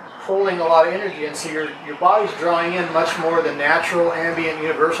is pulling a lot of energy in. So your body's drawing in much more than natural, ambient,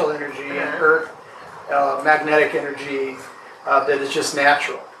 universal energy and earth, magnetic energy that is just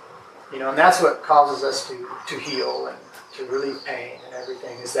natural. And that's what causes us to heal and to relieve pain and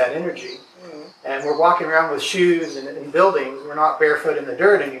everything is that energy. And we're walking around with shoes and in buildings. We're not barefoot in the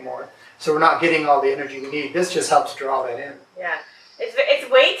dirt anymore. So we're not getting all the energy we need. This just helps draw that in. Yeah. It's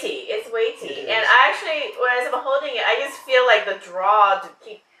weighty. It's weighty. And I actually, as I'm holding it, I just feel like the draw to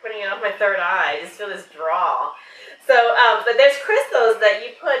keep putting it on my third eye. I just feel this draw. So, but there's crystals that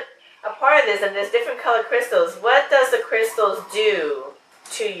you put a part of this, and there's different colored crystals. What does the crystals do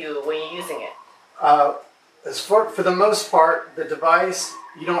to you when you're using it? As for the most part, the device,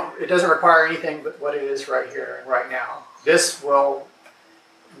 it doesn't require anything but what it is right here and right now. This will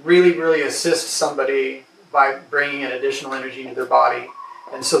really, really assist somebody by bringing in additional energy into their body,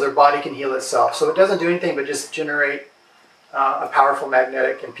 and so their body can heal itself. So it doesn't do anything but just generate a powerful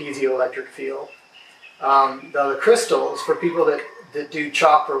magnetic and piezoelectric field. The crystals, for people that do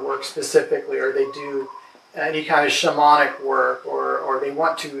chakra work specifically, or they do any kind of shamanic work, or they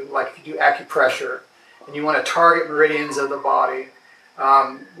want to, like if you do acupressure, and you want to target meridians of the body,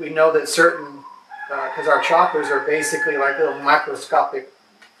 we know that certain, because our chakras are basically like little microscopic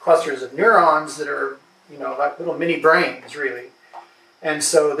clusters of neurons that are, like little mini brains, really. And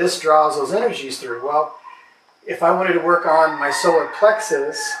so this draws those energies through. Well, if I wanted to work on my solar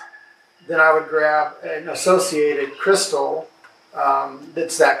plexus, then I would grab an associated crystal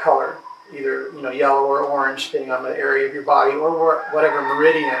that's that color, either yellow or orange, depending on the area of your body, or whatever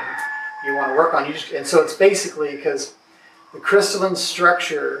meridian you want to work on. And so it's basically because the crystalline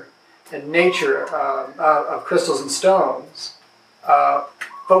structure and nature of crystals and stones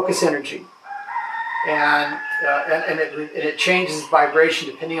focus energy, and it changes vibration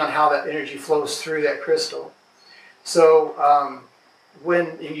depending on how that energy flows through that crystal. So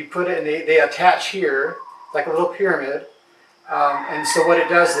when you put it, and they attach here like a little pyramid, and so what it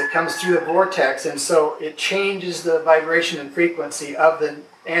does is it comes through the vortex, and so it changes the vibration and frequency of the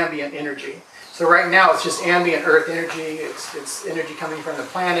ambient energy. So right now it's just ambient earth energy. It's energy coming from the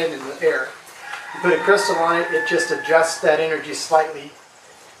planet and the air. You put a crystal on it, it just adjusts that energy slightly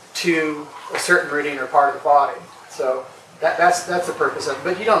to a certain meridian or part of the body. So that's the purpose of it.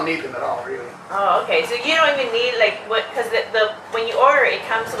 But you don't need them at all, really. Oh, okay. So you don't even need because when you order it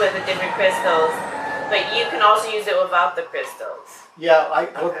comes with the different crystals, but you can also use it without the crystals. Yeah,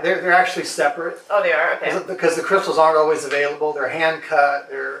 they're actually separate. Oh, they are? Okay. Because the crystals aren't always available. They're hand cut.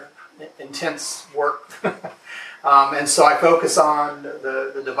 They're intense work. And so I focus on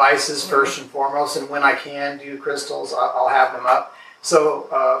the devices first and foremost, and when I can do crystals, I'll have them up. So,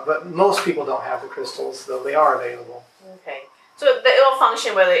 but most people don't have the crystals, though they are available. Okay. So it will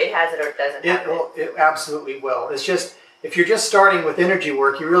function whether it has it or it doesn't have it? It absolutely will. It's just, if you're just starting with energy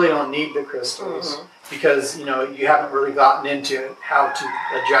work, you really don't need the crystals, because you haven't really gotten into how to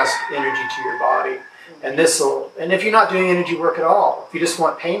adjust energy to your body. And and if you're not doing energy work at all, if you just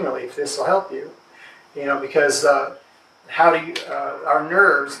want pain relief, this will help you. Because our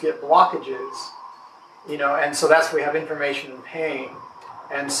nerves get blockages, and so that's where we have inflammation and pain.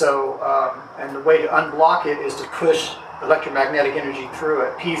 And so, and the way to unblock it is to push electromagnetic energy through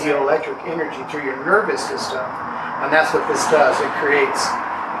it, piezoelectric energy through your nervous system. And that's what this does. It creates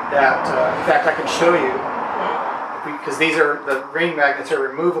that, in fact, I can show you, because the ring magnets are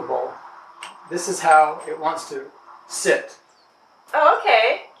removable. This is how it wants to sit. Oh,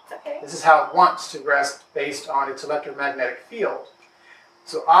 okay. Okay. This is how it wants to rest based on its electromagnetic field.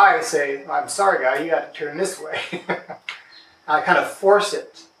 So I say, I'm sorry, guy, you got to turn this way. I kind of force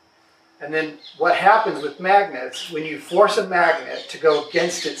it. And then what happens with magnets, when you force a magnet to go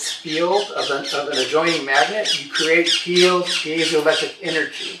against its field of an adjoining magnet, you create piezoelectric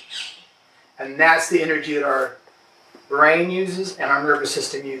energy. And that's the energy that our brain uses and our nervous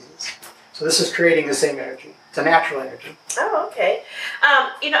system uses. So this is creating the same energy. It's a natural energy. Oh, okay.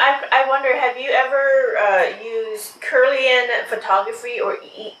 I wonder, have you ever used Kirlian photography or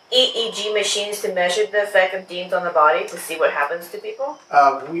EEG machines to measure the effect of Deems on the body to see what happens to people?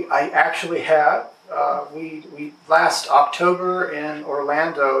 I actually have. We last October in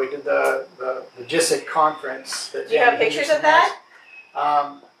Orlando, we did the GISIC conference. Do you have pictures of that?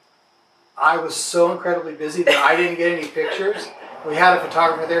 I was so incredibly busy that I didn't get any pictures. We had a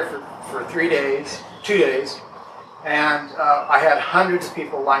photographer there for 2 days, and I had hundreds of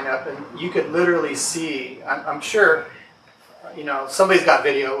people line up, and you could literally see. I'm sure, somebody's got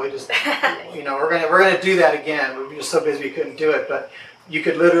video. We just, we're gonna do that again. We were just so busy we couldn't do it, but you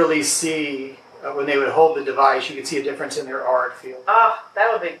could literally see when they would hold the device, you could see a difference in their auric field. Oh,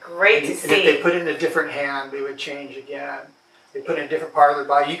 that would be great to see. And if they put it in a different hand, they would change again. They put it in a different part of their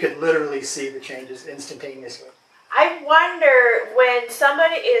body, you could literally see the changes instantaneously. I wonder, when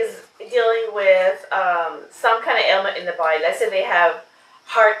somebody is dealing with some kind of ailment in the body, let's say they have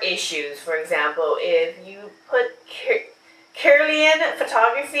heart issues, for example, if you put Kirlian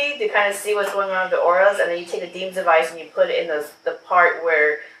photography to kind of see what's going on with the auras, and then you take the Deems device and you put it in the part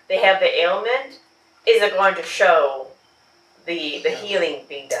where they have the ailment, is it going to show the healing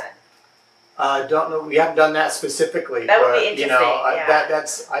being done? Don't know. We haven't done that specifically. That would but, be interesting.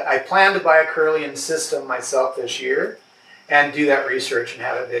 I plan to buy a Kirlian system myself this year, and do that research and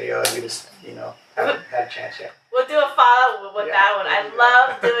have a video. And we just haven't had a chance yet. We'll do a follow-up with that one. I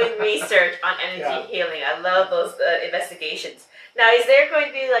love doing research on energy healing. I love those investigations. Now, is there going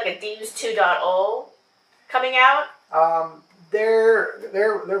to be like a Deems 2.0 coming out?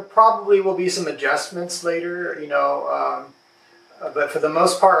 There probably will be some adjustments later, but for the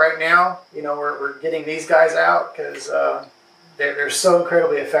most part right now, we're getting these guys out because they're so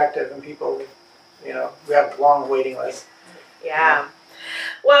incredibly effective, and people, we have long waiting lists. Yeah.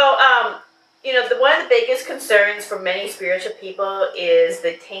 Well, one of the biggest concerns for many spiritual people is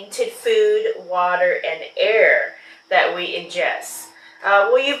the tainted food, water, and air that we ingest.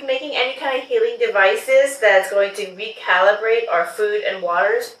 Will you be making any kind of healing devices that's going to recalibrate our food and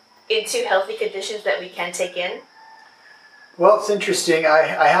waters into healthy conditions that we can take in? Well, it's interesting.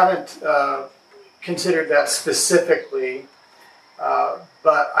 I haven't considered that specifically,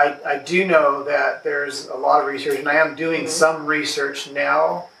 but I do know that there's a lot of research, and I am doing some research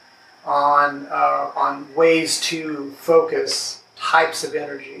now on ways to focus types of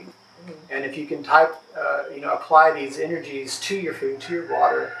energy. And if you can apply these energies to your food, to your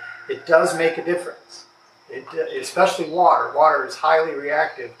water, it does make a difference. Especially water. Water is highly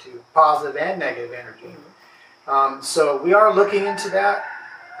reactive to positive and negative energy. So we are looking into that,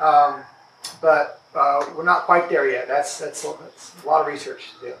 but we're not quite there yet. That's a lot of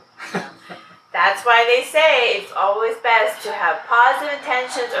research to do. That's why they say it's always best to have positive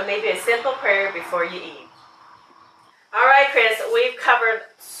intentions or maybe a simple prayer before you eat. All right, Chris, we've covered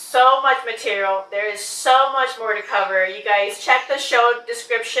so much material. There is so much more to cover. You guys check the show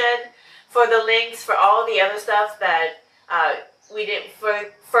description for the links for all the other stuff that we didn't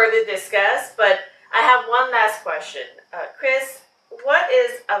further discuss. But I have one last question. Chris, what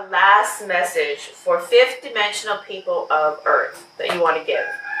is a last message for fifth dimensional people of Earth that you want to give?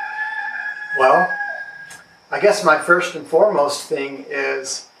 Well, I guess my first and foremost thing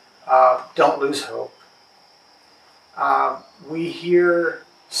is don't lose hope. We hear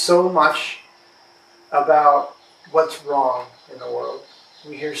so much about what's wrong in the world.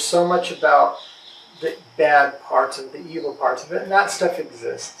 We hear so much about the bad parts of it, the evil parts of it, and that stuff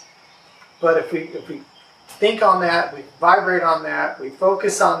exists. But if we think on that, we vibrate on that, we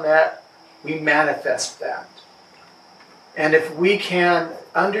focus on that, we manifest that. And if we can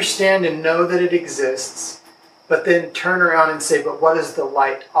understand and know that it exists, but then turn around and say, but what is the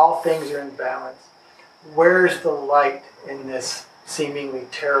light? All things are in balance. Where's the light in this seemingly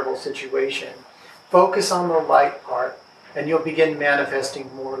terrible situation? Focus on the light part, and you'll begin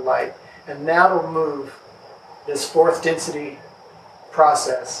manifesting more light. And that'll move this fourth density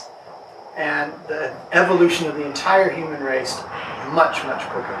process and the evolution of the entire human race much, much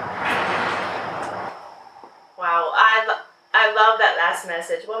quicker. Wow, I love that last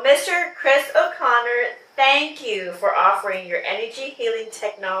message. Well, Mr. Chris O'Connor, thank you for offering your energy healing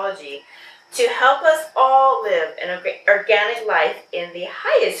technology to help us all live an organic life in the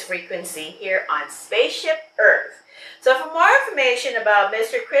highest frequency here on Spaceship Earth. So for more information about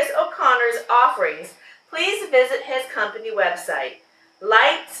Mr. Chris O'Connor's offerings, please visit his company website,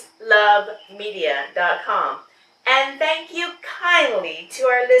 lightlovemedia.com. And thank you kindly to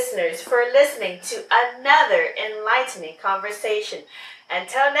our listeners for listening to another enlightening conversation.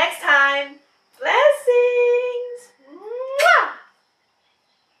 Until next time, blessings! Mwah!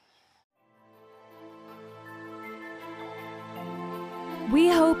 We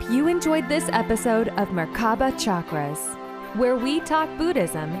hope you enjoyed this episode of Merkaba Chakras, where we talk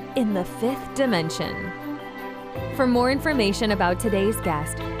Buddhism in the fifth dimension. For more information about today's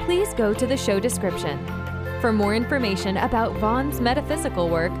guest, please go to the show description. For more information about Vaughn's metaphysical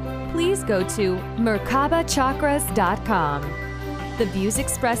work, please go to merkabachakras.com. The views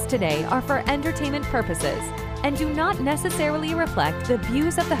expressed today are for entertainment purposes and do not necessarily reflect the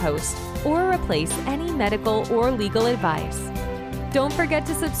views of the host or replace any medical or legal advice. Don't forget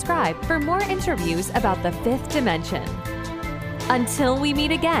to subscribe for more interviews about the fifth dimension. Until we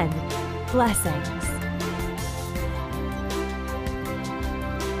meet again, blessings.